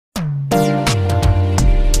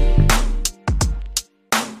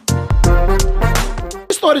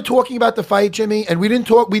started talking about the fight, Jimmy, and we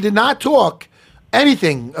did not talk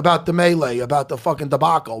anything about the melee, about the fucking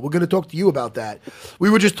debacle. We're going to talk to you about that. We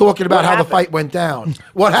were just talking about how the fight went down.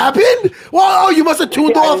 What happened? Well, you must have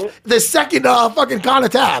tuned off the second fucking Conor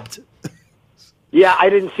tapped. Yeah, I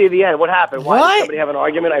didn't see the end. What happened? Why did somebody have an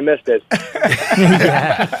argument? I missed it.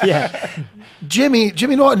 Yeah. Jimmy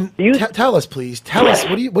Norton, tell us, please. Tell us,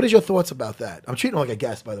 what is your thoughts about that? I'm treating him like a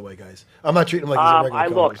guest, by the way, guys. I'm not treating him like he's a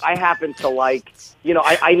regular co-host. I happen to like,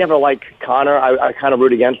 I never liked Conor. I kind of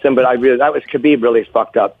root against him, but Khabib really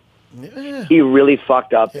fucked up. Yeah. He really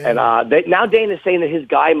fucked up. Yeah. And now Dana's saying that his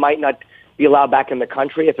guy might not be allowed back in the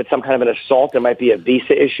country. If it's some kind of an assault, there might be a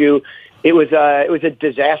visa issue. It was a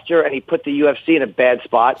disaster, and he put the UFC in a bad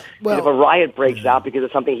spot. Well, if a riot breaks out because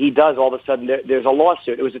of something he does, all of a sudden there's a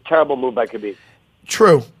lawsuit. It was a terrible move by Khabib.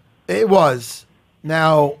 True, it was.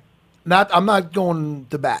 Now, I'm not going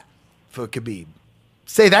to bat for Khabib.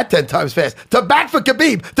 Say that 10 times fast. To bat for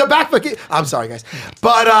Khabib. To bat for Khabib. I'm sorry, guys,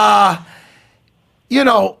 but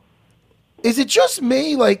is it just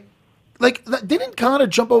me? Like, didn't Conor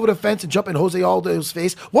jump over the fence and jump in Jose Aldo's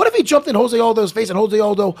face? What if he jumped in Jose Aldo's face and Jose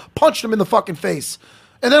Aldo punched him in the fucking face?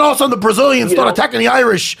 And then all of a sudden the Brazilians start attacking the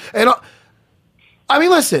Irish. And I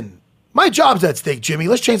mean, listen, my job's at stake, Jimmy.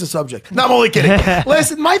 Let's change the subject. No, I'm only kidding.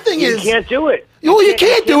 Listen, my thing is... You can't do it. Well, you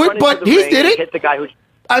can't do it, but he did it. Hit the guy who...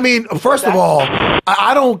 I mean, first of all,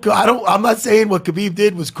 I'm not saying what Khabib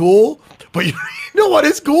did was cool, but you know what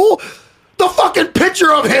is cool? The fucking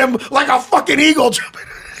picture of him like a fucking eagle jumping.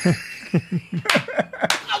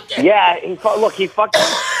 Okay. Yeah, he fucked up.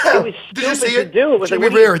 It was Did you see stupid it? to do. It was Jimmy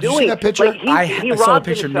like, what are Rivera, you did you see doing? that picture? Like, he I saw the robbed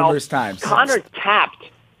picture himself. numerous times.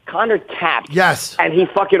 Conor tapped. Yes. And he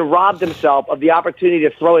fucking robbed himself of the opportunity to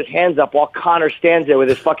throw his hands up while Conor stands there with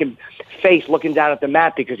his fucking face looking down at the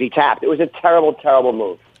mat because he tapped. It was a terrible, terrible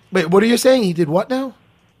move. Wait, what are you saying? He did what now?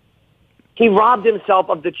 He robbed himself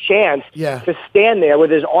of the chance Yeah. to stand there with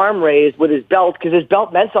his arm raised with his belt because his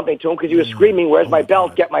belt meant something to him because he was screaming, "Where's my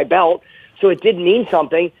belt? Get my belt." So it did mean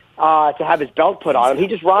something to have his belt put on him. He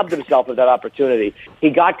just robbed himself of that opportunity. He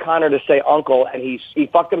got Conor to say uncle, and he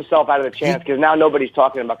fucked himself out of the chance because now nobody's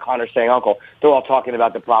talking about Conor saying uncle. They're all talking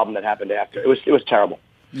about the problem that happened after. It was terrible.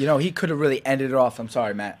 He could have really ended it off. I'm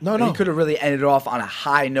sorry, Matt. No. He could have really ended it off on a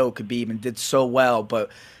high note, Khabib, and did so well. But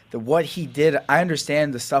what he did, I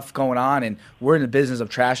understand the stuff going on, and we're in the business of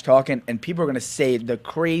trash talking, and people are going to say the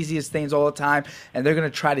craziest things all the time, and they're going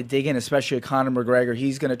to try to dig in, especially Conor McGregor.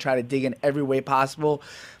 He's going to try to dig in every way possible,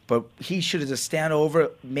 but he should have just stand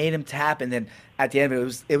over, made him tap, and then at the end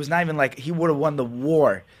of it was not even like he would have won the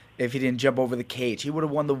war if he didn't jump over the cage. He would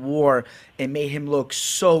have won the war and made him look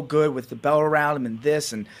so good with the belt around him and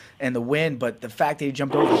this and the win, but the fact that he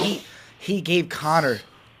jumped over, he gave Conor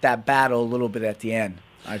that battle a little bit at the end.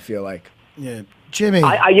 I feel like. Yeah. Jimmy.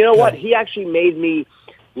 You know what? He actually made me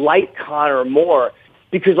like Conor more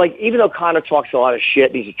because, like, even though Conor talks a lot of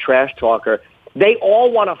shit and he's a trash talker, they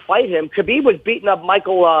all want to fight him. Khabib was beating up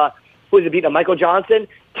Michael Johnson,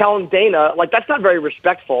 telling Dana, like, that's not very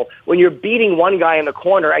respectful. When you're beating one guy in the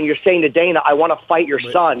corner and you're saying to Dana, I want to fight your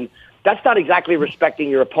son, that's not exactly respecting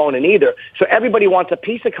your opponent either. So everybody wants a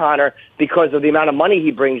piece of Conor because of the amount of money he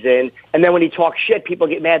brings in. And then when he talks shit, people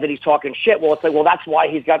get mad that he's talking shit. Well, it's like, well, that's why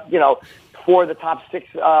he's got, 4 of the top 6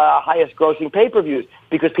 highest grossing pay-per-views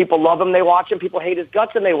because people love him, they watch him. People hate his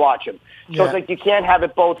guts and they watch him. So It's like you can't have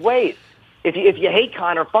it both ways. If you hate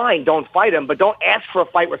Conor, fine, don't fight him, but don't ask for a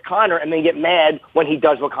fight with Conor and then get mad when he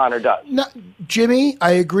does what Conor does. No, Jimmy,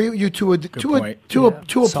 I agree with you to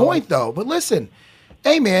a point though. But listen,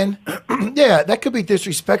 hey man, yeah, that could be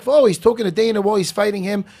disrespectful. Oh, he's talking to Dana while he's fighting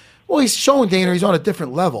him. Well, he's showing Dana he's on a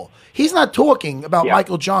different level. He's not talking about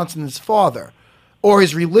Michael Johnson's father or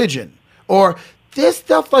his religion or this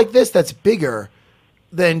stuff like this that's bigger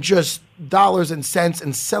than just dollars and cents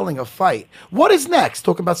and selling a fight. What is next?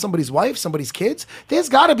 Talking about somebody's wife, somebody's kids? There's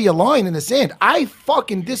got to be a line in the sand. I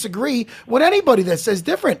fucking disagree with anybody that says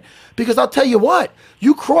different because I'll tell you what,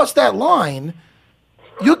 you cross that line,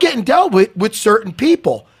 you're getting dealt with certain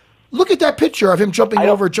people. Look at that picture of him jumping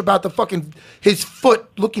over about the fucking his foot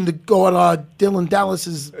looking to go on Dylan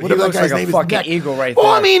Dallas's whatever that guy's name is. Fucking eagle right there.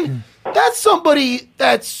 Well, I mean, that's somebody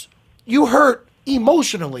that's you hurt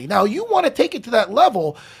emotionally. Now you want to take it to that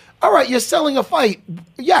level. All right, you're selling a fight.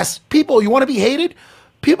 Yes, people, you want to be hated?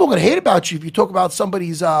 People are going to hate about you if you talk about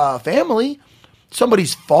somebody's family,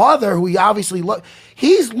 somebody's father who he obviously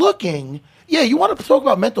he's looking. Yeah, you want to talk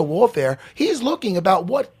about mental warfare. He's looking about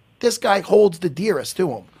what this guy holds the dearest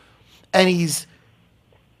to him. And he's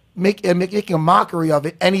making a mockery of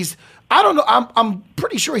it. And I don't know, I'm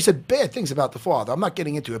pretty sure he said bad things about the father. I'm not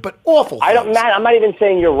getting into it, but awful things. Matt, I'm not even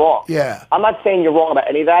saying you're wrong. Yeah. I'm not saying you're wrong about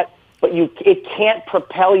any of that. but it can't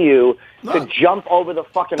propel you to jump over the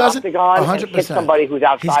fucking octagon 100%. And hit somebody who's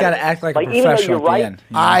outside. He's got to act like a professional at the end.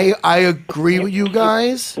 You know? I agree with you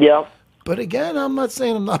guys. Yeah. But again, I'm not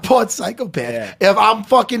saying I'm not part psychopath. Yeah. If I'm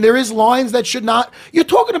fucking, there is lines that should not. You're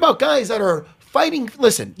talking about guys that are fighting.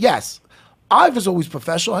 Listen, yes, I was always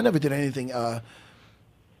professional. I never did anything, to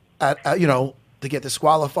get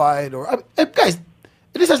disqualified or guys.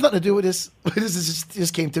 This has nothing to do with this. This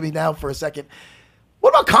just came to me now for a second. What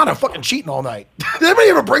about Conor fucking cheating all night? Did anybody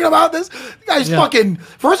ever bring about this? The guy's fucking.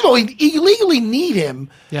 First of all, he legally need him.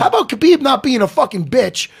 Yeah. How about Khabib not being a fucking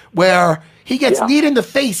bitch where he gets kneed in the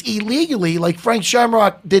face illegally, like Frank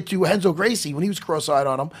Shamrock did to Renzo Gracie when he was cross-eyed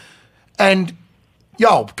on him, and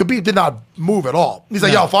Khabib did not move at all. He's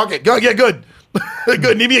like, fuck it, go, yeah, good,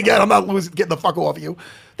 good. Need me again. I'm not getting the fuck off of you.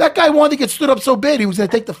 That guy wanted to get stood up so bad he was going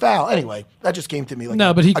to take the foul. Anyway, that just came to me. Like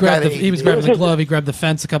no, but he was grabbing the glove. He grabbed the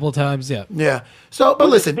fence a couple of times. Yeah. Yeah. So, but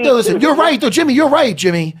listen. You're right, though, Jimmy. You're right,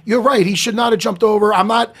 Jimmy. You're right. He should not have jumped over. I'm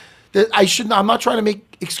not trying to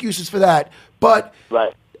make excuses for that. But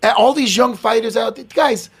all these young fighters out there,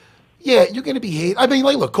 guys. Yeah, you're going to be hated. I mean,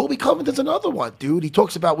 like, look, Colby Covington's another one, dude. He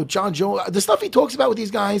talks about with John Jones. The stuff he talks about with these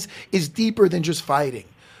guys is deeper than just fighting.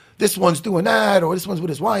 This one's doing that, or this one's with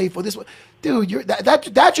his wife, or this one. Dude,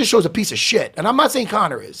 that just shows a piece of shit. And I'm not saying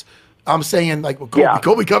Conor is. I'm saying, like,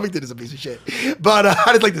 Colby Covington is a piece of shit. But I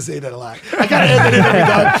just like to say that a lot. I got to end it in every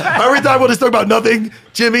time. Every time we'll just talk about nothing,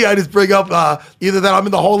 Jimmy, I just bring up either that I'm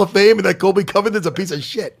in the Hall of Fame and that Colby Covington's a piece of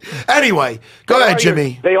shit. Anyway, go ahead,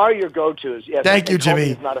 Jimmy. They are your go-tos. Yeah, Thank you,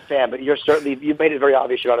 Jimmy. Colby's not a fan, but you've made it very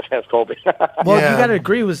obvious you're not a fan of Colby. Well, you got to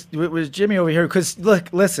agree with Jimmy over here because,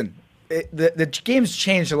 look, listen. The game's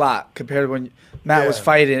changed a lot compared to when Matt was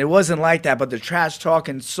fighting. It wasn't like that, but they're trash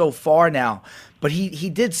talking so far now. But he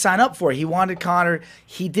did sign up for it. He wanted Conor.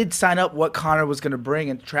 He did sign up what Conor was going to bring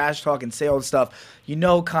and trash talk and say all the stuff. You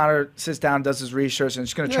know, Conor sits down, does his research, and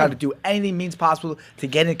is going to try to do anything means possible to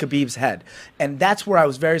get in Khabib's head. And that's where I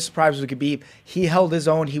was very surprised with Khabib. He held his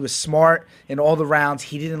own. He was smart in all the rounds.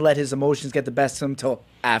 He didn't let his emotions get the best of him until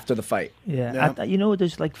after the fight. Yeah.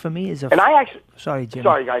 there's like for me is a. And I actually. Sorry, Jimmy.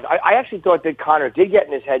 Sorry, guys. I actually thought that Conor did get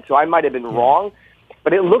in his head, so I might have been wrong.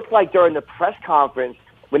 But it looked like during the press conference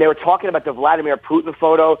when they were talking about the Vladimir Putin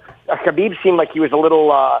photo, Khabib seemed like he was a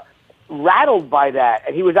little rattled by that,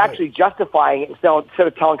 and he was actually justifying it instead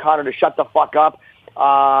of telling Conor to shut the fuck up.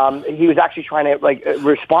 He was actually trying to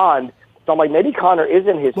respond. So I'm like, maybe Conor is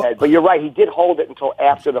in his head, but you're right. He did hold it until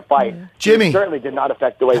after the fight. Jimmy, it certainly did not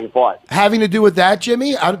affect the way he fought. Having to do with that,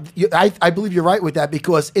 Jimmy, I believe you're right with that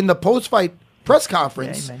because in the post-fight press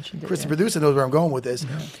conference, Chris, the producer, knows where I'm going with this.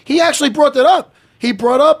 He actually brought that up. He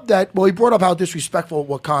brought up how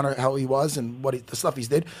disrespectful how he was and the stuff he's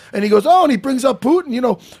did. And he goes, and he brings up Putin. You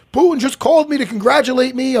know, Putin just called me to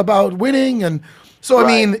congratulate me about winning. And so, I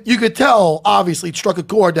mean, you could tell, obviously, it struck a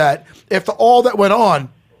chord that after all that went on,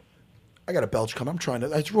 I got a belch coming.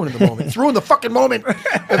 It's ruining the moment. It's ruined the fucking moment.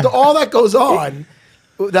 After all that goes on,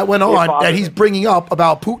 that he's bringing up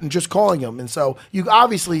about Putin just calling him. And so, you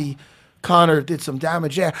obviously, Conor did some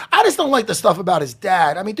damage there. I just don't like the stuff about his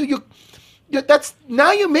dad. I mean, dude,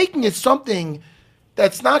 now you're making it something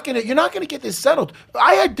that's you're not gonna get this settled.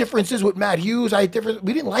 I had differences with Matt Hughes. We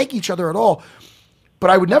didn't like each other at all. But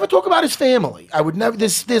I would never talk about his family. I would never.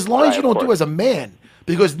 There's lines you don't do as a man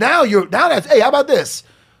because now that's hey, how about this?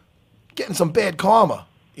 Getting some bad karma,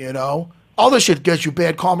 you know. All this shit gets you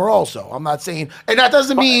bad karma also. I'm not saying, and that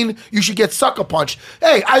doesn't mean you should get sucker punched.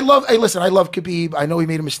 Hey, listen, I love Khabib. I know he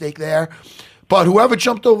made a mistake there. But whoever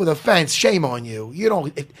jumped over the fence, shame on you. You don't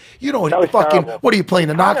fucking, terrible. What are you playing,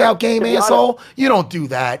 the knockout game, asshole? You don't do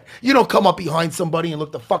that. You don't come up behind somebody and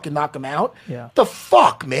look to fucking knock him out. Yeah. The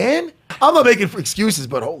fuck, man? I'm not making excuses,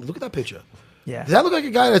 but holy, look at that picture. Yeah. Does that look like a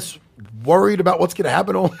guy that's worried about what's going to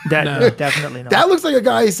happen to him? No, definitely not. That looks like a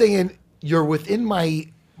guy saying, you're within my,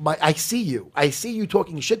 I see you. I see you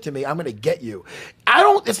talking shit to me. I'm going to get you.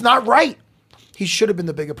 It's not right. He should have been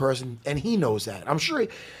the bigger person, and he knows that. I'm sure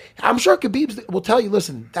Khabib will tell you,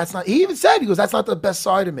 listen, that's not, he even said, he goes, that's not the best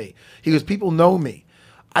side of me. He goes, people know me.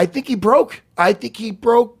 I think he broke.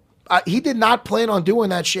 He did not plan on doing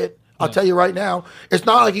that shit. I'll tell you right now. It's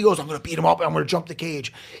not like he goes, I'm going to beat him up and I'm going to jump the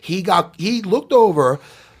cage. He looked over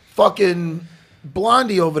fucking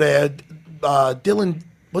Blondie over there, Dylan,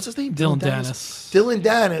 what's his name? Dylan Dennis. Dylan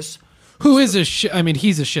Dennis. Who is a shit? I mean,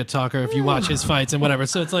 he's a shit talker if you watch his fights and whatever.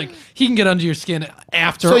 So it's like he can get under your skin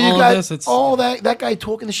after all of this. It's all that guy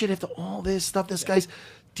talking the shit after all this stuff. This guy's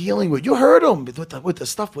dealing with. You heard him with the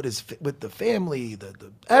stuff with the family,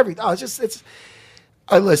 the everything.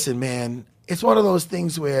 Oh, listen, man. It's one of those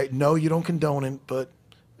things where no, you don't condone it, but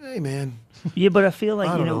Hey, man. Yeah, but I feel like,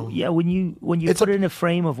 I you don't know, know. yeah, when you It's put a- it in a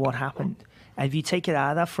frame of what happened, and if you take it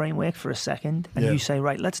out of that framework for a second and Yeah. you say,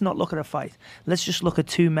 right, let's not look at a fight. Let's just look at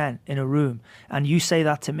two men in a room, and you say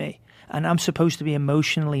that to me, and I'm supposed to be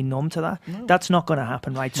emotionally numb to that. That's not going to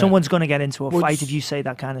happen, right? Someone's going to get into a fight if you say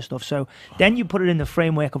that kind of stuff. So then you put it in the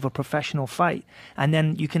framework of a professional fight, and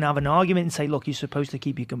then you can have an argument and say, look, you're supposed to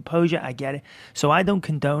keep your composure. I get it. So I don't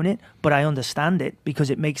condone it, but I understand it because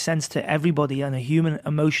it makes sense to everybody on a human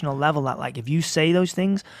emotional level that, like, if you say those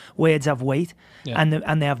things, words have weight and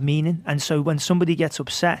they have meaning. And so when somebody gets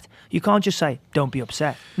upset, you can't just say, don't be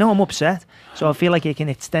upset. No, I'm upset. So I feel like it can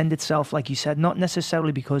extend itself, like you said, not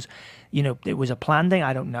necessarily because, you know, it was a planned thing,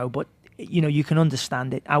 I don't know, but, you know, you can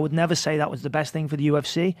understand it. I would never say that was the best thing for the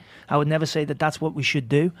UFC. I would never say that that's what we should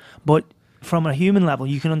do. But from a human level,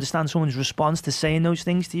 you can understand someone's response to saying those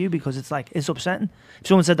things to you because it's like, it's upsetting. If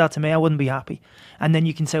someone said that to me, I wouldn't be happy. And then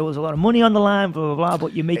you can say, well, there's a lot of money on the line, blah, blah, blah,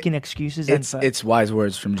 but you're making excuses. It's wise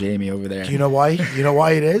words from Jamie over there. Do you know why? You know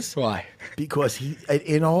why it is? Why? Because he,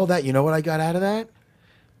 in all that, you know what I got out of that?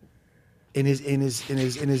 In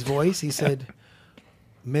his voice, he said,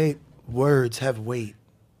 "Mate, words have weight."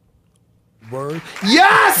 Word.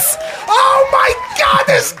 Yes! Oh my God,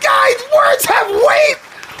 this guy's words have weight.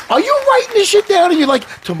 Are you writing this shit down and you're like,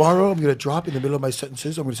 tomorrow I'm gonna drop in the middle of my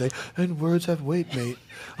sentences, I'm gonna say, and words have weight, mate.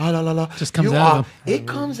 Ah, la la la. Just comes out of him. It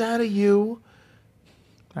comes out of you.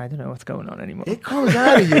 I don't know what's going on anymore. It comes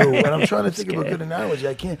out of you. And I'm trying to think of a good analogy.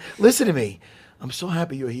 I can't. Listen to me. I'm so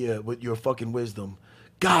happy you're here with your fucking wisdom.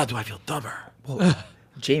 God, do I feel dumber.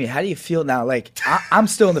 Jamie, how do you feel now? Like, I'm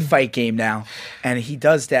still in the fight game now, and he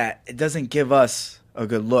does that. It doesn't give us a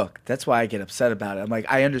good look. That's why I get upset about it. I'm like,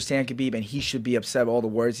 I understand Khabib, and he should be upset with all the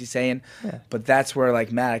words he's saying. Yeah. But that's where,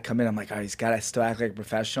 like, Matt, I come in. I'm like, oh, he's got to still act like a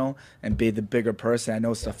professional and be the bigger person. I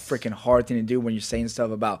know it's a freaking hard thing to do when you're saying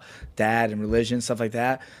stuff about dad and religion, stuff like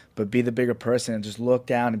that. But be the bigger person and just look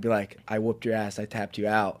down and be like, I whooped your ass. I tapped you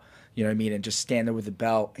out. You know what I mean? And just stand there with the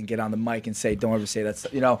belt and get on the mic and say, don't ever say that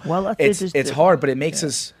stuff. You know, Well, it's hard, but it makes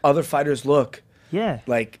us, other fighters look Yeah.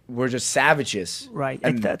 like we're just savages. Right.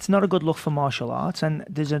 And That's not a good look for martial arts. And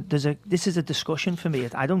this is a discussion for me.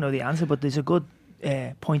 I don't know the answer, but there's a good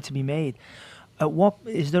point to be made. At what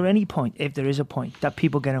is there any point, if there is a point, that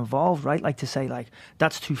people get involved, right? Like to say, like,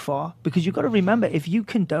 that's too far. Because you've got to remember, if you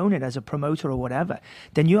condone it as a promoter or whatever,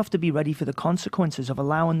 then you have to be ready for the consequences of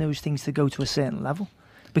allowing those things to go to a certain level.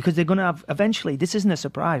 Because they're going to have, eventually, this isn't a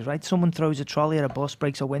surprise, right? Someone throws a trolley at a bus,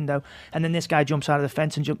 breaks a window, and then this guy jumps out of the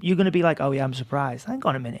fence and you're going to be like, oh yeah, I'm surprised. Hang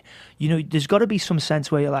on a minute. You know, there's got to be some sense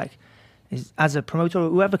where you're like, as a promoter, or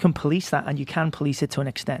whoever can police that, and you can police it to an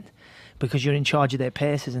extent, because you're in charge of their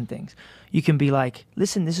paces and things. You can be like,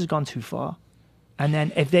 listen, this has gone too far. And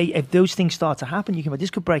then if those things start to happen, you can, this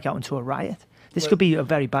could break out into a riot. This could be a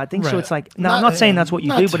very bad thing. So Right. it's like, no, I'm not saying that's what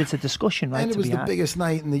you do, but it's a discussion, right? And it was the had. biggest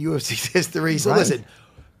night in the UFC's history. So Right. listen,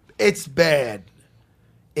 it's bad.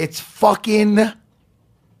 It's fucking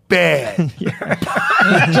bad.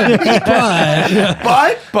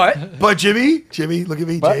 But Jimmy, look at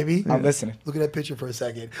me, Jamie. I'm listening. Look at that picture for a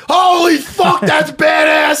second. Holy fuck, that's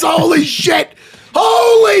badass. Holy shit.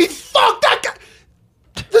 Holy fuck, that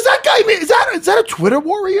guy. Does that guy mean, is that a Twitter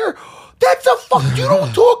warrior? That's a fuck. You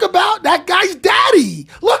don't talk about that guy's daddy.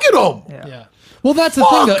 Look at him. Yeah. Well, that's the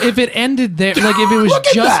thing, though. If it ended there, like if it was Look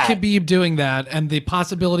at just that. Khabib doing that and the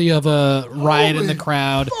possibility of a riot in the Holy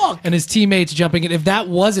crowd fuck. and his teammates jumping in, if that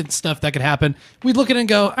wasn't stuff that could happen, we'd look at it and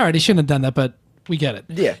go, all right, he shouldn't have done that, but we get it.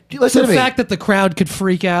 Yeah. Listen The to me. fact that the crowd could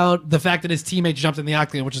freak out, the fact that his teammates jumped in the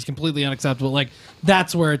octagon, which is completely unacceptable, like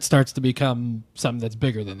that's where it starts to become something that's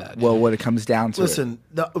bigger than that. Well, what it comes down to. Listen,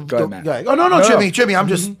 Go ahead, Matt. Oh no, No, Jimmy, no. Jimmy. I'm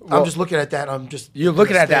just looking at that. I'm just. You're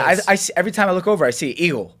looking at that. stance. I see, every time I look over, I see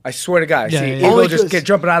Eagle. I swear to God, I Yeah, see yeah, yeah. Eagle Only just 'cause- get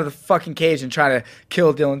jumping out of the fucking cage and trying to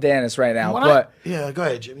kill Dylan Dennis right now. When But yeah, go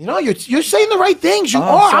ahead, Jimmy. You know, you're saying the right things. You oh,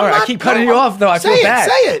 are. sorry, I'm not, I keep cutting you off though. I say feel it, bad.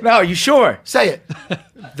 Say it. No, you sure? Say it.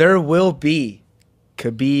 There will be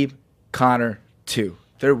Khabib, Conor 2.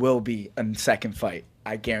 There will be a second fight.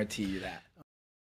 I guarantee you that.